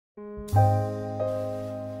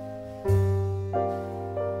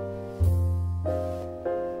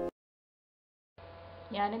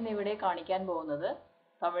ഞാനിന്നിവിടെ കാണിക്കാൻ പോകുന്നത്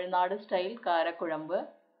തമിഴ്നാട് സ്റ്റൈൽ കാരക്കുഴമ്പ്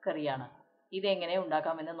കറിയാണ്. ഇതെങ്ങനെ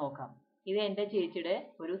ഉണ്ടാക്കാമെന്ന് നോക്കാം. ഇത് എൻ്റെ ചേച്ചിയുടെ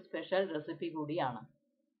ഒരു സ്പെഷ്യൽ റെസിപ്പി കൂടിയാണ്.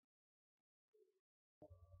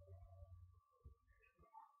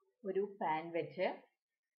 ഒരു പാൻ വെച്ച്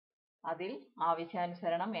അതിൽ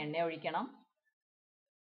ആവശ്യാനുസരണം എണ്ണ ഒഴിക്കണം.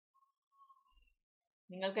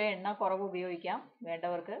 നിങ്ങൾക്ക് എണ്ണ കുറവ് ഉപയോഗിക്കാം,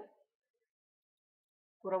 വേണ്ടവർക്ക്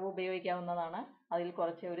കുറവ് ഉപയോഗിക്കാവുന്നതാണ്. അതിൽ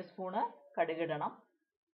കുറച്ച് ഒരു സ്പൂണ് കടുകിടണം.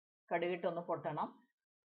 കടുകിട്ടൊന്ന് പൊട്ടണം.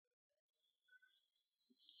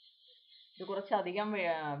 ഇത് കുറച്ചധികം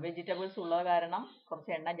വെജിറ്റബിൾസ് ഉള്ളത് കാരണം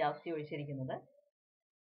കുറച്ച് എണ്ണ ജാസ്തി ഒഴിച്ചിരിക്കുന്നത്.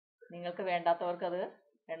 നിങ്ങൾക്ക് വേണ്ടാത്തവർക്ക് അത്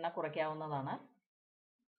എണ്ണ കുറയ്ക്കാവുന്നതാണ്.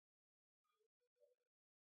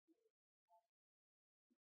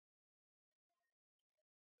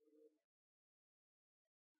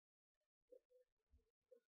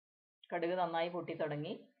 കടുക് നന്നായി പൊട്ടി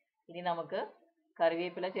തുടങ്ങി. ഇനി നമുക്ക്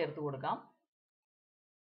കറിവേപ്പില ചേർത്ത് കൊടുക്കാം.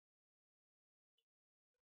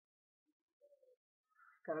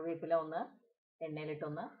 കറിവേപ്പില ഒന്ന്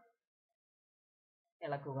എണ്ണയിലിട്ടൊന്ന്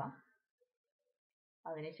ഇളക്കുക.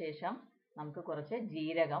 അതിനുശേഷം നമുക്ക് കുറച്ച്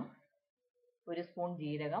ജീരകം, ഒരു സ്പൂൺ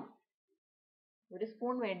ജീരകം, ഒരു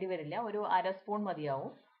സ്പൂൺ വേണ്ടി വരില്ല, ഒരു അര സ്പൂൺ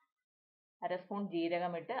മതിയാവും. അര സ്പൂൺ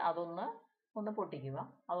ജീരകം ഇട്ട് അതൊന്ന് പൊട്ടിക്കുക.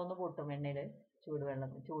 അതൊന്ന് പൊട്ടും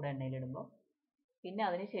ചൂടെണ്ണയിലിടുമ്പോൾ. പിന്നെ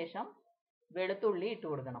അതിനുശേഷം വെളുത്തുള്ളി ഇട്ട്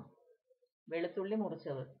കൊടുക്കണം. വെളുത്തുള്ളി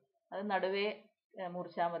മുറിച്ചത്, അത് നടുവേ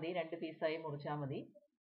മുറിച്ചാൽ മതി, 2 പീസായി മുറിച്ചാൽ മതി.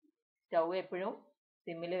 സ്റ്റൗ എപ്പോഴും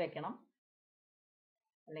സിമ്മിൽ വെക്കണം,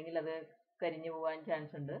 അല്ലെങ്കിൽ അത് കരിഞ്ഞു പോകാൻ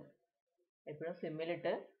ചാൻസ് ഉണ്ട്. എപ്പോഴും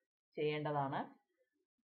സിമ്മിലിട്ട് ചെയ്യേണ്ടതാണ്.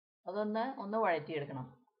 ഒന്ന് വഴറ്റിയെടുക്കണം.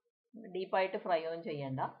 ഡീപ്പായിട്ട് ഫ്രൈ ഒന്നും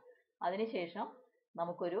ചെയ്യേണ്ട. അതിനുശേഷം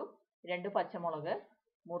നമുക്കൊരു 2 പച്ചമുളക്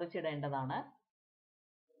മുറിച്ചിടേണ്ടതാണ്.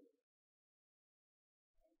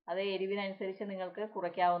 അത് എരിവിനനുസരിച്ച് നിങ്ങൾക്ക്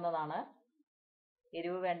കുറയ്ക്കാവുന്നതാണ്.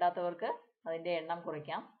 എരിവ് വേണ്ടാത്തവർക്ക് അതിൻ്റെ എണ്ണം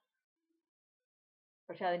കുറയ്ക്കാം.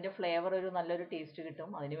 പക്ഷെ അതിൻ്റെ ഫ്ലേവർ ഒരു നല്ലൊരു ടേസ്റ്റ് കിട്ടും,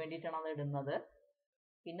 അതിന് വേണ്ടിയിട്ടാണ് അത് ഇടുന്നത്.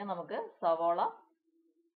 പിന്നെ നമുക്ക് സവോള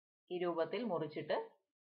ഈ രൂപത്തിൽ മുറിച്ചിട്ട്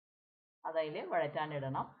അതിൽ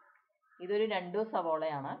വഴറ്റാനിടണം. ഇതൊരു 2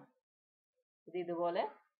 സവോളയാണ്. ഇത് ഇതുപോലെ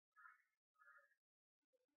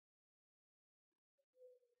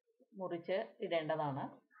മുറിച്ച് ഇടേണ്ടതാണ്.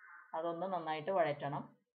 അതൊന്ന് നന്നായിട്ട് വഴറ്റണം.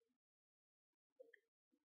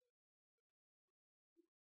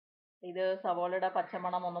 ഇത് സവോളയുടെ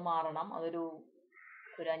പച്ചമണം ഒന്ന് മാറണം. ഒരു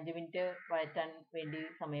 5 മിനിറ്റ് വഴറ്റാൻ വേണ്ടി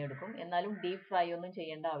സമയമെടുക്കും. എന്നാലും ഡീപ്പ് ഫ്രൈ ഒന്നും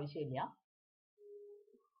ചെയ്യേണ്ട ആവശ്യമില്ല.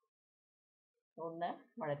 ഒന്ന്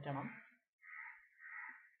വഴറ്റണം.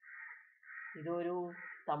 ഇതൊരു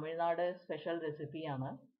തമിഴ്നാട് സ്പെഷ്യൽ റെസിപ്പിയാണ്.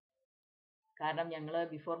 കാരണം ഞങ്ങൾ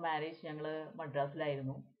ബിഫോർ മാരേജ് ഞങ്ങൾ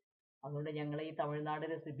മദ്രാസിലായിരുന്നു. അതുകൊണ്ട് ഞങ്ങൾ ഈ തമിഴ്നാട്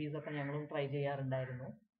റെസിപ്പീസൊക്കെ ഞങ്ങളും ട്രൈ ചെയ്യാറുണ്ടായിരുന്നു.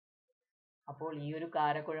 അപ്പോൾ ഈ ഒരു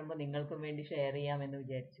കാരക്കുഴമ്പ് നിങ്ങൾക്കും വേണ്ടി ഷെയർ ചെയ്യാമെന്ന്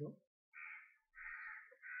വിചാരിച്ചു.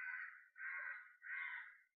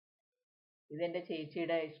 ഇതെൻ്റെ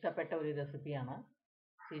ചേച്ചിയുടെ ഇഷ്ടപ്പെട്ട ഒരു റെസിപ്പിയാണ്.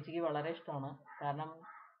 ചേച്ചിക്ക് വളരെ ഇഷ്ടമാണ്. കാരണം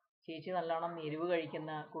ചേച്ചി നല്ലോണം എരിവ്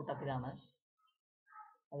കഴിക്കുന്ന കൂട്ടത്തിലാണ്.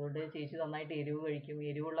 അതുകൊണ്ട് ചേച്ചി നന്നായിട്ട് എരിവ് കഴിക്കും.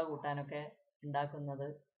 എരിവുള്ള കൂട്ടാനൊക്കെ ഉണ്ടാക്കുന്നത്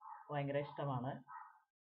ഭയങ്കര ഇഷ്ടമാണ്.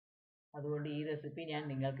 അതുകൊണ്ട് ഈ റെസിപ്പി ഞാൻ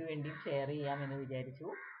നിങ്ങൾക്ക് വേണ്ടി ഷെയർ ചെയ്യാമെന്ന് വിചാരിച്ചു.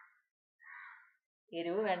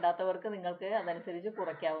 എരിവ് വേണ്ടാത്തവർക്ക് നിങ്ങൾക്ക് അതനുസരിച്ച്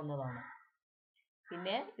കുറയ്ക്കാവുന്നതാണ്.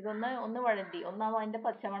 പിന്നെ ഇതൊന്ന് വഴറ്റി അതിൻ്റെ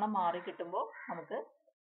പച്ചമണം മാറി കിട്ടുമ്പോൾ നമുക്ക്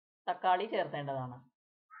തക്കാളി ചേർത്തേണ്ടതാണ്.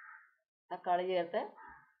 തക്കാളി ചേർത്ത്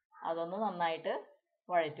അതൊന്ന് നന്നായിട്ട്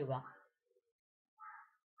വഴറ്റുക.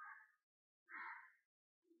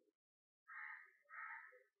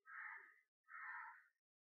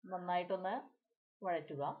 നന്നായിട്ടൊന്ന്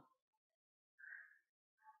വഴറ്റുക.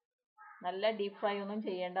 നല്ല ഡീപ്പ് ഫ്രൈ ഒന്നും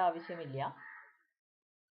ചെയ്യേണ്ട ആവശ്യമില്ല.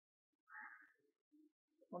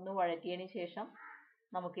 ഒന്ന് വഴറ്റിയതിന് ശേഷം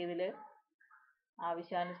നമുക്കിതിൽ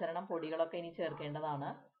ആവശ്യാനുസരണം പൊടികളൊക്കെ ഇനി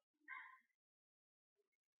ചേർക്കേണ്ടതാണ്.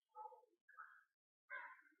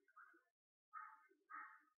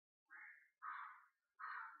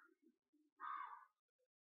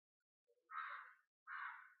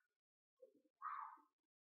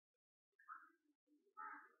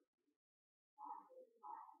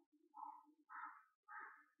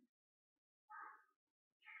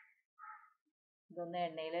 ഇതൊന്ന്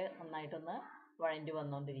എണ്ണയിൽ നന്നായിട്ടൊന്ന് വഴണ്ടി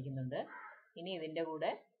വന്നുകൊണ്ടിരിക്കുന്നുണ്ട്. ഇനി ഇതിൻ്റെ കൂടെ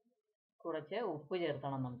കുറച്ച് ഉപ്പ്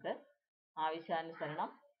ചേർക്കണം. നമുക്ക് ആവശ്യാനുസരണം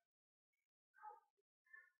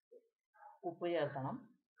ഉപ്പ് ചേർക്കണം.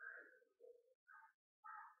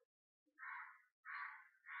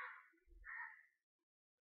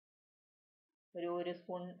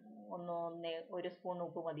 ഒരു സ്പൂൺ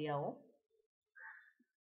ഉപ്പ് മതിയാവും.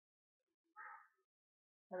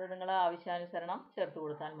 അത് നിങ്ങൾ ആവശ്യാനുസരണം ചേർത്ത്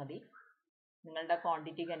കൊടുത്താൽ മതി. നിങ്ങളുടെ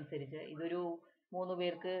ക്വാണ്ടിറ്റിക്ക് അനുസരിച്ച്. ഇതൊരു 3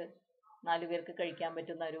 പേർക്ക് 4 പേർക്ക് കഴിക്കാൻ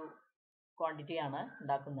പറ്റുന്ന ഒരു ക്വാണ്ടിറ്റിയാണ്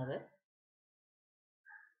ഉണ്ടാക്കുന്നത്.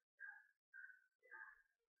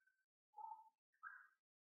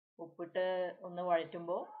 ഉപ്പിട്ട് ഒന്ന്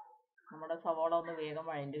വഴറ്റുമ്പോൾ നമ്മുടെ സവാള ഒന്ന് വേഗം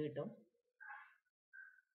വഴണ്ട് കിട്ടും.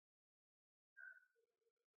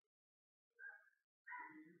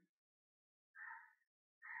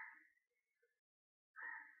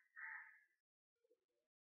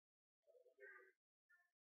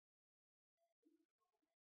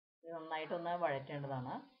 ഇത് നന്നായിട്ടൊന്ന്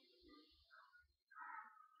വഴറ്റേണ്ടതാണ്.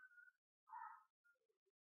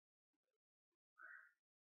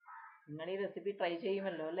 നിങ്ങൾ ഈ റെസിപ്പി ട്രൈ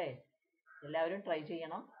ചെയ്യുമല്ലോ അല്ലേ? എല്ലാവരും ട്രൈ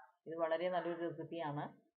ചെയ്യണം. ഇത് വളരെ നല്ലൊരു റെസിപ്പിയാണ്.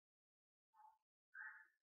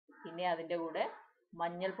 പിന്നെ അതിൻ്റെ കൂടെ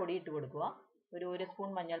മഞ്ഞൾപ്പൊടി ഇട്ട് കൊടുക്കുക. ഒരു സ്പൂൺ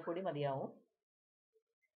മഞ്ഞൾപ്പൊടി മതിയാവും.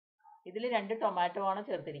 ഇതിൽ 2 ടൊമാറ്റോ ആണ്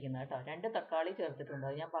ചേർത്തിരിക്കുന്നത് കേട്ടോ. 2 തക്കാളി ചേർത്തിട്ടുണ്ട്.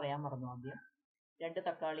 അത് ഞാൻ പറയാൻ മറന്നു ആദ്യം. 2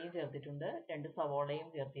 തക്കാളിയും ചേർത്തിട്ടുണ്ട്. 2 സവോളയും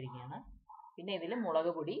ചേർത്തിരിക്കുകയാണ്. പിന്നെ ഇതിൽ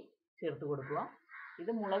മുളക് പൊടി ചേർത്ത് കൊടുക്കുക.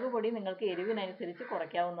 ഇത് മുളക് പൊടി നിങ്ങൾക്ക് എരിവിനനുസരിച്ച്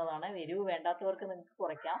കുറയ്ക്കാവുന്നതാണ്. എരിവ് വേണ്ടാത്തവർക്ക് നിങ്ങൾക്ക്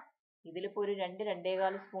കുറയ്ക്കാം. ഇതിലിപ്പോൾ ഒരു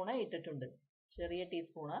 2-2.25 സ്പൂണ് ഇട്ടിട്ടുണ്ട്. ചെറിയ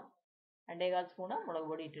ടീസ്പൂണ് 2.25 സ്പൂണ് മുളക്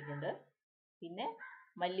പൊടി ഇട്ടിട്ടുണ്ട്. പിന്നെ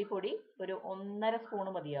മല്ലിപ്പൊടി ഒരു 1.5 സ്പൂണ്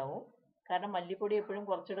മതിയാവും. കാരണം മല്ലിപ്പൊടി എപ്പോഴും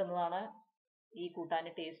കുറച്ചിടുന്നതാണ് ഈ കൂട്ടാൻ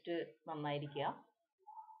ടേസ്റ്റ് നന്നായിരിക്കുക.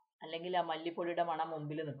 അല്ലെങ്കിൽ ആ മല്ലിപ്പൊടിയുടെ മണം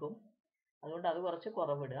മുമ്പിൽ നിൽക്കും. അതുകൊണ്ട് അത് കുറച്ച്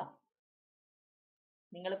കുറവിടുക.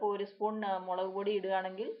 നിങ്ങളിപ്പോൾ 1 സ്പൂൺ മുളക് പൊടി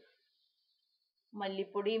ഇടുകയാണെങ്കിൽ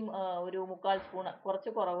മല്ലിപ്പൊടിയും ഒരു 1/4 സ്പൂണ് കുറച്ച്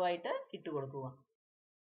കുറവായിട്ട് ഇട്ട് കൊടുക്കുക.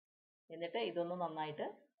 എന്നിട്ട് ഇതൊന്ന് നന്നായിട്ട്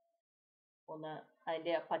ഒന്ന്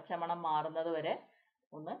അതിൻ്റെ പച്ചമണം മാറുന്നത് വരെ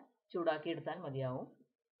ഒന്ന് ചൂടാക്കി എടുത്താൽ മതിയാവും.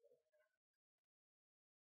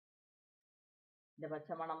 ഇതിൻ്റെ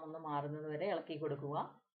പച്ചമണം ഒന്ന് മാറുന്നത് വരെ ഇളക്കി കൊടുക്കുക.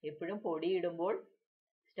 എപ്പോഴും പൊടി ഇടുമ്പോൾ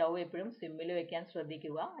സ്റ്റൗ എപ്പോഴും സിമ്മിൽ വെക്കാൻ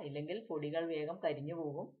ശ്രദ്ധിക്കുക. ഇല്ലെങ്കിൽ പൊടികൾ വേഗം കരിഞ്ഞു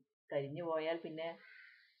പോകും. കരിഞ്ഞു പോയാൽ പിന്നെ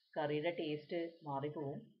കറിയുടെ ടേസ്റ്റ്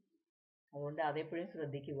മാറിപ്പോവും. അതുകൊണ്ട് അതെപ്പോഴും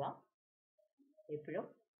ശ്രദ്ധിക്കുക. എപ്പോഴും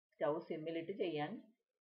സ്റ്റൗ സിമ്മിലിട്ട് ചെയ്യാൻ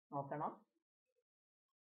നോക്കണം.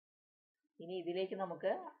 ഇനി ഇതിലേക്ക്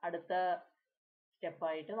നമുക്ക് അടുത്ത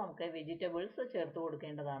സ്റ്റെപ്പായിട്ട് നമുക്ക് വെജിറ്റബിൾസ് ചേർത്ത്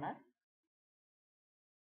കൊടുക്കേണ്ടതാണ്.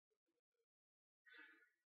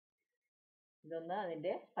 ഇതൊന്ന്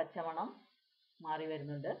അതിൻ്റെ പച്ചമണം മാറി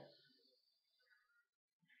വരുന്നുണ്ട്.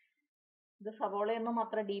 ഇത് സവോളയൊന്നും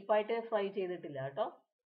അത്ര ഡീപ്പായിട്ട് ഫ്രൈ ചെയ്തിട്ടില്ല കേട്ടോ.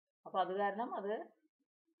 അപ്പോൾ അത് കാരണം അത്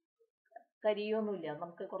കരിയൊന്നുമില്ല.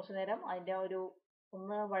 നമുക്ക് കുറച്ച് നേരം അതിൻ്റെ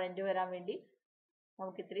ഒന്ന് വഴഞ്ഞു വരാൻ വേണ്ടി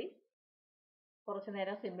നമുക്കിത്തിരി കുറച്ച്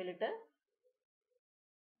നേരം സിമ്മിലിട്ട്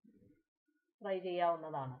ഫ്രൈ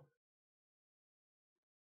ചെയ്യാവുന്നതാണ്.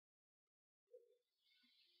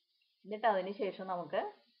 എന്നിട്ട് അതിന് ശേഷം നമുക്ക്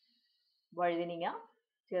വഴുതനങ്ങ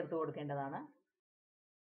ചേർത്ത് കൊടുക്കേണ്ടതാണ്.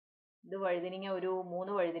 ഇത് വഴുതനങ്ങ ഒരു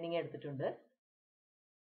 3 വഴുതനങ്ങ എടുത്തിട്ടുണ്ട്.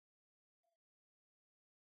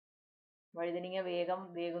 വഴുതനങ്ങ വേഗം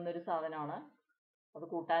വേകുന്നൊരു സാധനമാണ്. അത്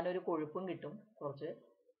കൂട്ടാനൊരു കൊഴുപ്പും കിട്ടും കുറച്ച്.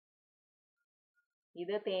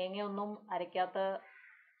 ഇത് തേങ്ങയൊന്നും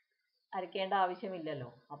അരയ്ക്കേണ്ട ആവശ്യമില്ലല്ലോ.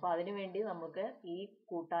 അപ്പോൾ അതിനു വേണ്ടി നമുക്ക് ഈ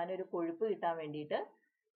കൂട്ടാനൊരു കൊഴുപ്പ് കിട്ടാൻ വേണ്ടിയിട്ട്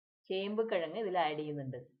ചേമ്പ് കിഴങ്ങ് ഇതിൽ ആഡ്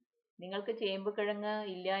ചെയ്യുന്നുണ്ട്. നിങ്ങൾക്ക് ചേമ്പ് കിഴങ്ങ്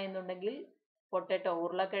ഇല്ല എന്നുണ്ടെങ്കിൽ പൊട്ടറ്റോ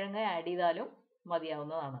ഉരുളക്കിഴങ്ങ് ആഡ് ചെയ്താലും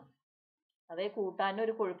മതിയാവുന്നതാണ്. അതേ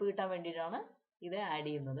കൂട്ടാനൊരു കൊഴുപ്പ് കിട്ടാൻ വേണ്ടിയിട്ടാണ് ഇത് ആഡ്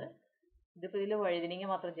ചെയ്യുന്നത്. ഇതിപ്പോൾ ഇതിൽ വഴുതനങ്ങ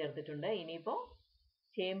മാത്രം ചേർത്തിട്ടുണ്ട്. ഇനിയിപ്പോൾ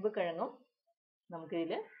ചേമ്പ് കിഴങ്ങും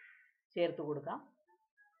നമുക്കിതിൽ ചേർത്ത് കൊടുക്കാം.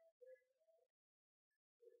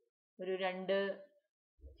 ഒരു 2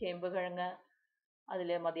 ചേമ്പ് കിഴങ്ങ് അതിൽ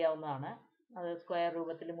മതിയാവുന്നതാണ്. അത് സ്ക്വയർ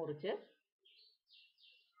രൂപത്തിൽ മുറിച്ച്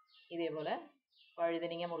ഇതേപോലെ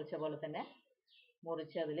വഴുതനങ്ങ മുറിച്ച പോലെ തന്നെ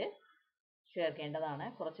മുറിച്ച് അതിൽ ചേർക്കേണ്ടതാണ്.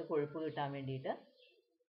 കുറച്ച് കൊഴുപ്പ് കിട്ടാൻ വേണ്ടിയിട്ട്.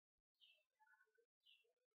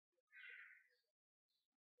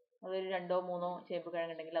 അതൊരു 2-3 ചേമ്പ്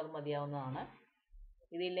കിഴങ്ങുണ്ടെങ്കിൽ അത് മതിയാവുന്നതാണ്.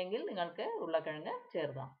 ഇതില്ലെങ്കിൽ നിങ്ങൾക്ക് ഉരുളക്കിഴങ്ങ്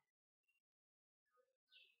ചേർക്കാം.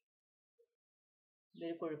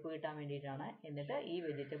 ഇതൊരു കൊഴുപ്പ് കിട്ടാൻ വേണ്ടിയിട്ടാണ്. എന്നിട്ട് ഈ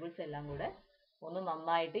വെജിറ്റബിൾസ് എല്ലാം കൂടെ ഒന്ന്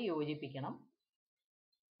നന്നായിട്ട് യോജിപ്പിക്കണം.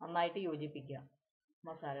 നന്നായിട്ട് യോജിപ്പിക്കുക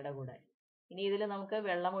മസാലയുടെ കൂടെ. ഇനി ഇതിൽ നമുക്ക്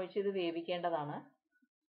വെള്ളം ഒഴിച്ച് ഇത് വേവിക്കേണ്ടതാണ്.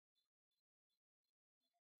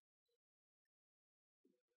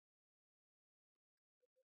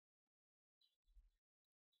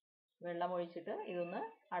 വെള്ളം ഒഴിച്ചിട്ട് ഇതൊന്ന്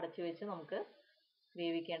അടച്ചു വെച്ച് നമുക്ക്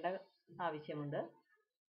വേവിക്കേണ്ട ആവശ്യമുണ്ട്.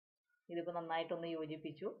 ഇതിപ്പോൾ നന്നായിട്ടൊന്ന്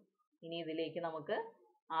യോജിപ്പിച്ചു. ഇനി ഇതിലേക്ക് നമുക്ക്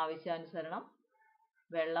ആവശ്യാനുസരണം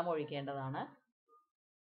വെള്ളം ഒഴിക്കേണ്ടതാണ്.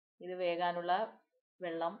 ഇത് വേകാനുള്ള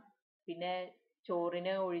വെള്ളം പിന്നെ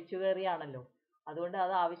ചോറിന് ഒഴിച്ചു കയറിയാണല്ലോ. അതുകൊണ്ട്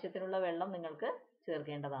അത് ആവശ്യത്തിനുള്ള വെള്ളം നിങ്ങൾക്ക്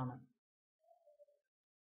ചേർക്കേണ്ടതാണ്.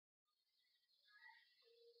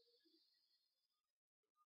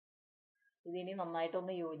 ഇതിനി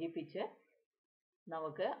നന്നായിട്ടൊന്ന് യോജിപ്പിച്ച്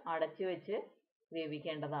നമുക്ക് അടച്ചു വെച്ച്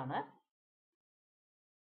വേവിക്കേണ്ടതാണ്.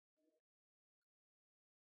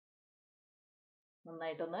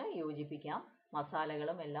 നന്നായിട്ടൊന്ന് യോജിപ്പിക്കാം.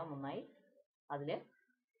 മസാലകളും എല്ലാം നന്നായി അതിൽ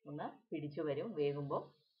ഒന്ന് പിടിച്ചു വരും വേകുമ്പോൾ.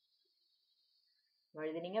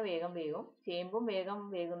 വഴുതനങ്ങ വേഗം വേകും, ചേമ്പും വേഗം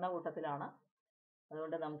വേകുന്ന കൂട്ടത്തിലാണ്.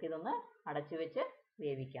 അതുകൊണ്ട് നമുക്കിതൊന്ന് അടച്ചു വെച്ച്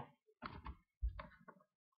വേവിക്കാം.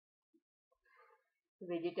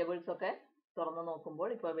 വെജിറ്റബിൾസ് ഒക്കെ തുറന്ന് നോക്കുമ്പോൾ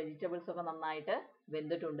ഇപ്പോൾ വെജിറ്റബിൾസ് ഒക്കെ നന്നായിട്ട്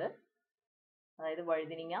വെന്തിട്ടുണ്ട്. അതായത്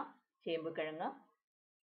വഴുതനങ്ങ, ചേമ്പുകിഴങ്ങ്,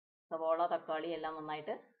 സവോള, തക്കാളി എല്ലാം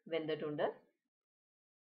നന്നായിട്ട് വെന്തിട്ടുണ്ട്.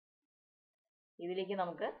 ഇതിലേക്ക്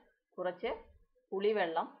നമുക്ക് കുറച്ച്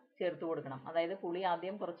പുളിവെള്ളം ചേർത്ത് കൊടുക്കണം. അതായത് പുളി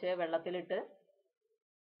ആദ്യം കുറച്ച് വെള്ളത്തിലിട്ട്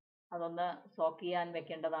അതൊന്ന് സോക്ക് ചെയ്യാൻ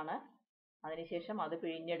വെക്കേണ്ടതാണ്. അതിനുശേഷം അത്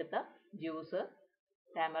പിഴിഞ്ഞെടുത്ത ജ്യൂസ്,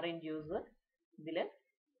 ടാമറിൻ ജ്യൂസ് ഇതിൽ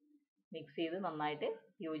മിക്സ് ചെയ്ത് നന്നായിട്ട്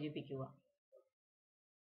യോജിപ്പിക്കുക.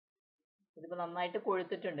 ഇതിപ്പോൾ നന്നായിട്ട്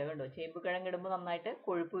കൊഴുത്തിട്ടുണ്ട് കണ്ടോ. ചേമ്പുകിഴങ്ങ് ഇടുമ്പോൾ നന്നായിട്ട്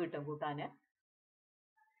കൊഴുപ്പ് കിട്ടും കൂട്ടാൻ.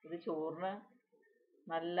 ഇത് ചോറിന്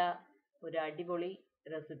നല്ല ഒരു അടിപൊളി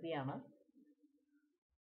റെസിപ്പിയാണ്.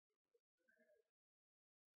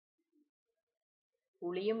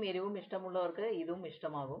 പുളിയും എരിവും ഇഷ്ടമുള്ളവർക്ക് ഇതും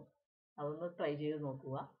ഇഷ്ടമാകും. അതൊന്ന് ട്രൈ ചെയ്ത്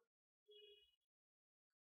നോക്കുക.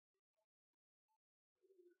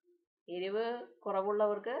 എരിവ്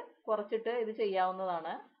കുറവുള്ളവർക്ക് കുറച്ചിട്ട് ഇത്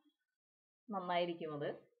ചെയ്യാവുന്നതാണ്. നന്നായിരിക്കും അത്.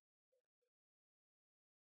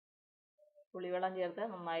 പുളിവെള്ളം ചേർത്ത്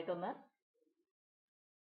നന്നായിട്ടൊന്ന്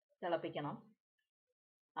തിളപ്പിക്കണം.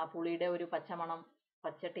 ആ പുളിയുടെ ഒരു പച്ചമണം,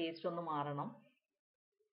 പച്ച ടേസ്റ്റ് ഒന്ന് മാറണം.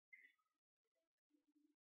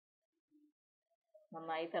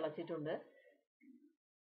 നന്നായി തിളച്ചിട്ടുണ്ട്.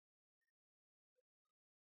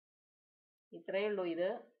 ഇത്രയേ ഉള്ളൂ. ഇത്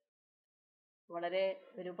വളരെ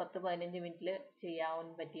ഒരു 10-15 മിനിറ്റിൽ ചെയ്യാൻ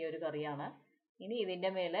പറ്റിയ ഒരു കറിയാണ്. ഇനി ഇതിൻ്റെ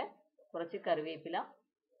മേലെ കുറച്ച് കറിവേപ്പില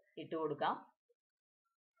ഇട്ട് കൊടുക്കാം.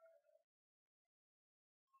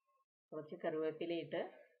 കുറച്ച് കറിവേപ്പില ഇട്ട്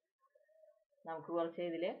നമുക്ക് കുറച്ച്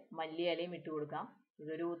ഇതിൽ മല്ലിയിലയും ഇട്ട് കൊടുക്കാം.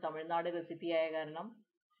 ഇതൊരു തമിഴ്നാട് റെസിപ്പി ആയ കാരണം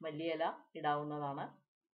മല്ലിയില ഇടാവുന്നതാണ്.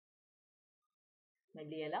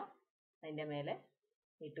 മല്ലിയില അതിൻ്റെ മേലെ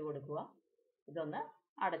ഇട്ട് കൊടുക്കുക. ഇതൊന്ന്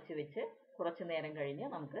അടച്ചു വെച്ച് കുറച്ച് നേരം കഴിഞ്ഞ്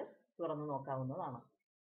നമുക്ക് തുറന്ന് നോക്കാവുന്നതാണ്.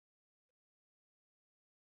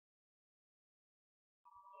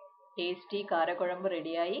 ടേസ്റ്റി കാരക്കുഴമ്പ്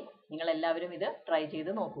റെഡിയായി. നിങ്ങളെല്ലാവരും ഇത് ട്രൈ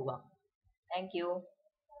ചെയ്ത് നോക്കുക. Thank you.